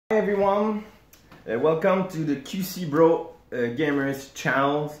Hi everyone, welcome to the QC Bro Gamers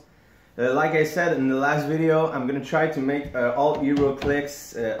channel. Like I said in the last video, I'm gonna try to make all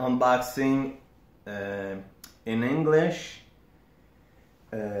Heroclix unboxing in English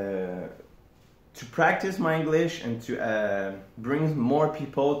to practice my English and to bring more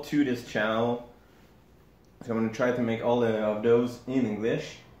people to this channel. So I'm gonna try to make all of those in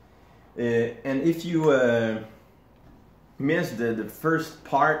English. And if you missed the first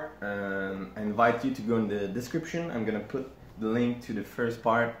part, I invite you to go in the description. I'm gonna put the link to the first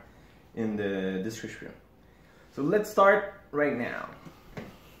part in the description. So let's start right now.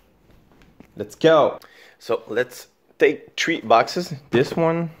 Let's go. So let's take 3 boxes. This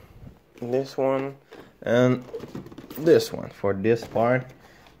one, and this one. For this part,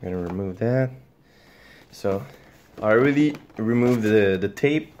 I'm gonna remove that. So I already removed the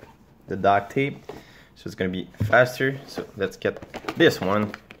tape, the duct tape. So it's gonna be faster. So let's get this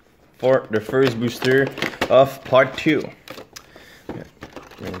one for the first booster of part 2. And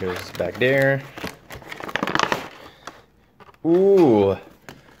it goes back there. Ooh.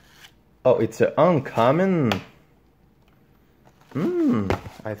 Oh, it's an uncommon.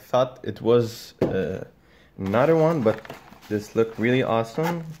 I thought it was another one, but this looked really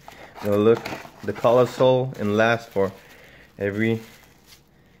awesome. It'll look the colossal and last for every.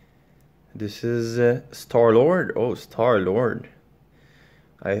 This is Star-Lord. Oh, Star-Lord.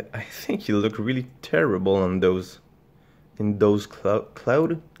 I think you look really terrible on those, in those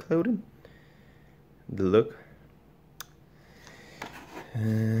clouded. The look.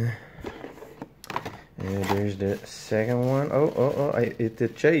 There's the second one. It's a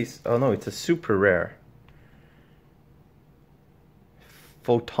chase. Oh no, it's a super rare.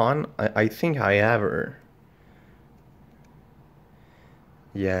 Photon. I think I have her.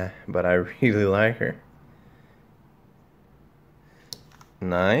 Yeah, but I really like her.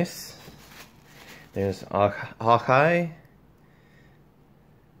 Nice. There's Akai.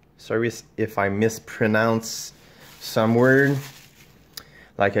 Sorry if I mispronounce some word.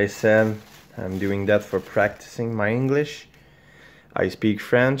 Like I said, I'm doing that for practicing my English. I speak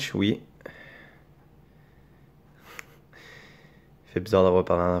French, oui. Fait bizarre d'avoir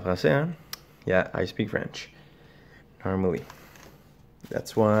parlé en français, hein? Yeah, I speak French. Normally.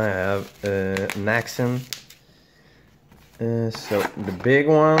 That's why I have an accent. So the big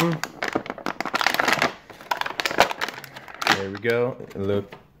one. There we go. It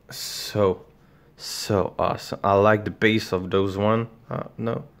looks so awesome. I like the base of those one.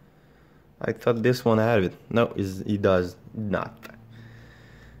 No, I thought this one had it. No, it does not.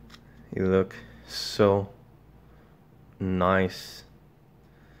 It look so nice.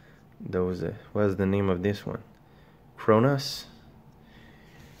 Those. What's the name of this one? Cronus.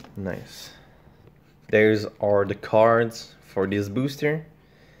 Nice. There's are the cards for this booster.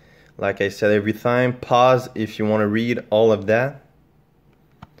 Like I said every time, pause if you want to read all of that.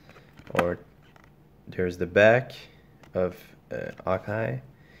 Or there's the back of Akai.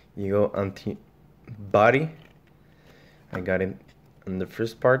 You go antibody. I got it in the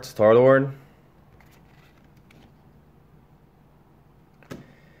first part. Star-Lord.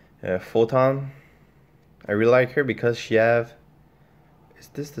 Photon. I really like her because she have. Is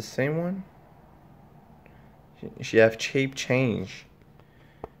this the same one? She have shape change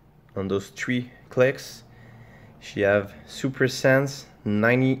on those 3 clicks. She have super sense,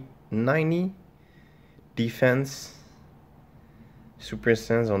 90 defense, super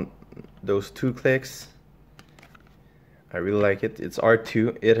sense on those 2 clicks. I really like it. It's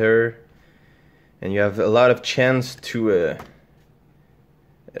R2, hit her, and you have a lot of chance to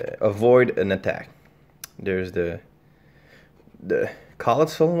avoid an attack. There's the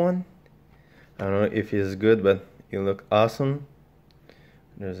colossal one. I don't know if it's good, but it look awesome.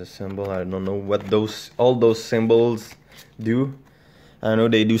 There's a symbol. I don't know what all those symbols do. I know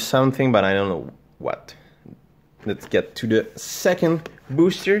they do something, but I don't know what. Let's get to the second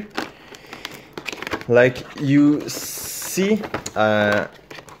booster. Like you see, the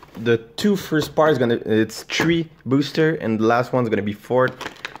 2 first parts it's 3 booster, and the last one's gonna be 4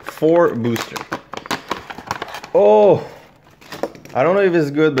 booster. Oh, I don't know if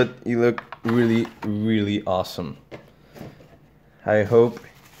it's good, but you look really awesome. I hope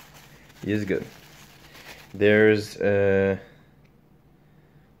he is good. There's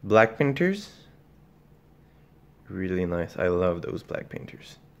black painters. Really nice. I love those black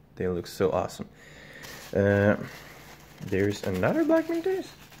painters. They look so awesome. There's another black painters.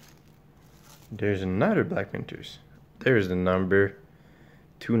 There's another black painters. There's the number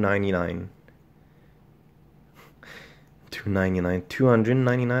 299. 299,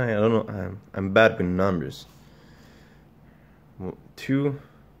 299. I don't know. I'm bad with numbers. 2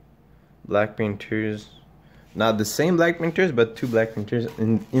 Black Panthers. Not the same Black Panthers, but two Black Panthers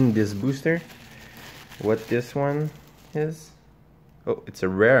in this booster. What this one is? Oh, it's a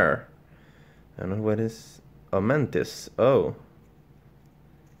rare. I don't know what is. A Mantis. Oh.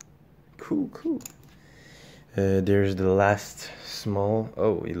 Cool, cool. There's the last small.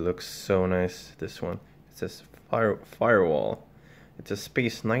 Oh, it looks so nice. This one. It says Firewall. It's a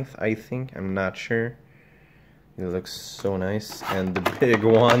Space Knight, I think. I'm not sure. It looks so nice. And the big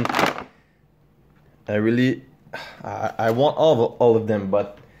one. I want all of them,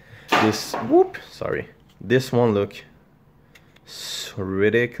 but this. Whoop. Sorry. This one look so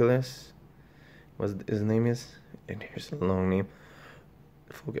ridiculous. What his name is? And here's a long name.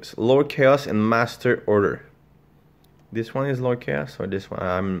 Focus. Lord Chaos and Master Order. This one is Lord Chaos or this one?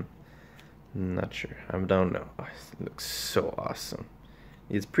 I'm not sure. I don't know. Oh, it looks so awesome.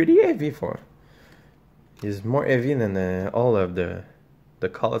 It's pretty heavy for. It's more heavy than all of the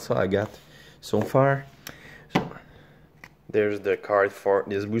Colossal I got so far. So, there's the card for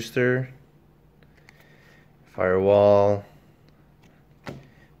this booster. Firewall.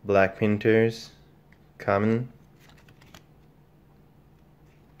 Black Panthers. Common.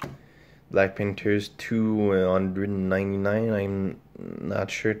 Black Panthers 299. I'm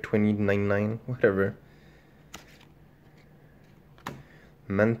not sure. 2099, whatever.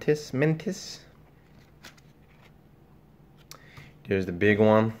 Mantis. There's the big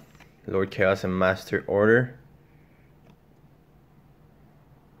one. Lord Chaos and Master Order.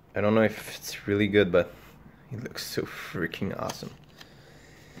 I don't know if it's really good, but it looks so freaking awesome.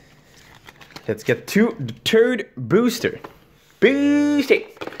 Let's get to the third booster.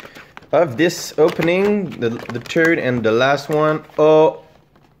 Of this opening, the third and the last one. Oh,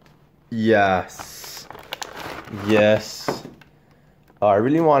 yes. Oh, I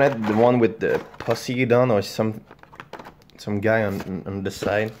really wanted the one with the Poseidon or some guy on the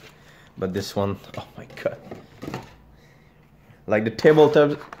side, but this one, oh my god. Like the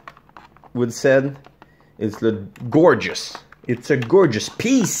tabletop would said, it's gorgeous. It's a gorgeous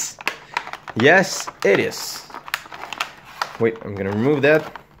piece. Yes, it is. Wait, I'm gonna remove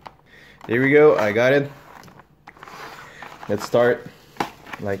that. There we go, I got it. Let's start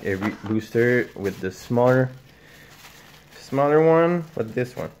like every booster with the smaller one. What's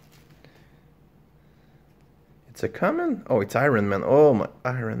this one? It's a common? Oh, it's Iron Man. Oh my,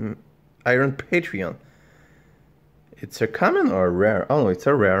 Iron Patreon. It's a common or a rare? Oh no, it's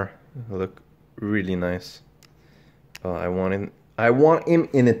a rare. Look really nice. Oh, I want him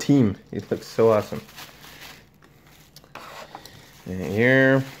in a team. It looks so awesome. And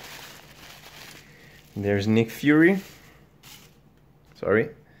here, there's Nick Fury. Sorry,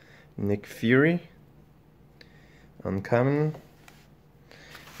 Nick Fury. Uncommon.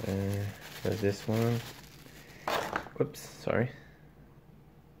 There's this one. Whoops, sorry.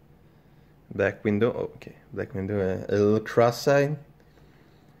 Black Widow. Oh, okay, Black Widow. A little cross-side.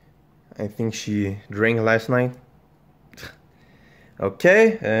 I think she drank last night.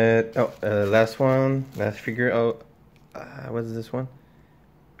 Okay. Last one. Last figure. Oh, what's this one?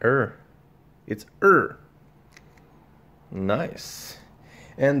 It's Nice.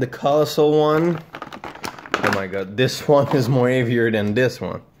 And the Colossal one. Oh my god, this one is more heavier than this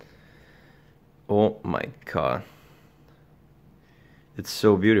one. Oh my god. It's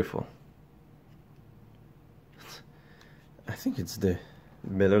so beautiful. I think it's the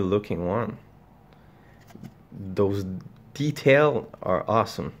better looking one. Those details are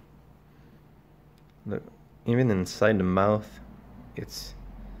awesome. Look, even inside the mouth, it's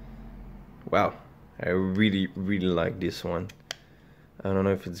wow. I really like this one. I don't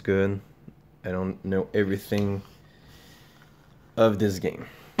know if it's good. I don't know everything of this game.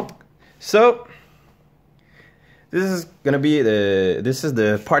 So this is gonna be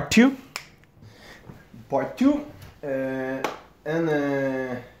the part 2.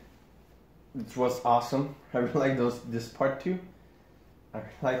 It was awesome. I really like this part 2. I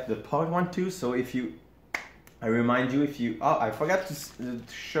like the part 1 too. So I remind you I forgot to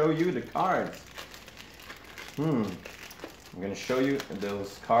show you the cards. I'm gonna show you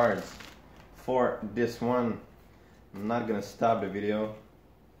those cards for this one. I'm not gonna stop the video.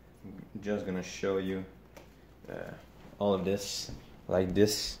 I'm just gonna show you all of this like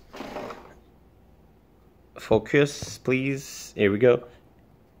this. Focus, please. Here we go.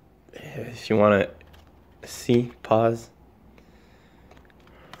 If you wanna see, pause.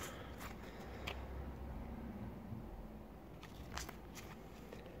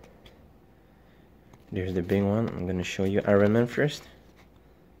 There's the big one. I'm gonna show you Iron Man first.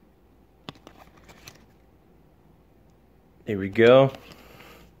 There we go.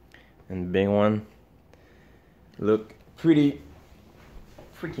 And the big one. Look pretty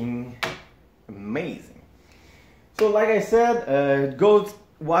freaking amazing. So like I said, go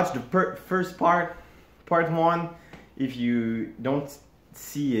watch the first part 1, if you don't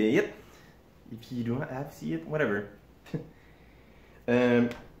see it, if you don't have see it, whatever.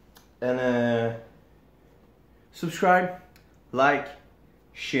 And subscribe, like,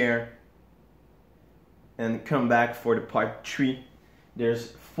 share, and come back for the part 3.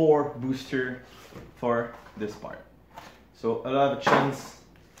 There's 4 booster for this part, so I don't have a chance.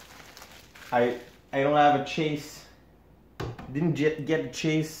 I don't have a chase. Didn't get a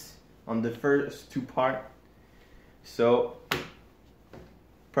chase on the first 2 part, so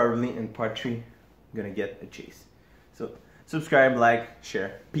probably in part 3 I'm gonna get a chase. So subscribe, like,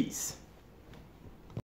 share, peace.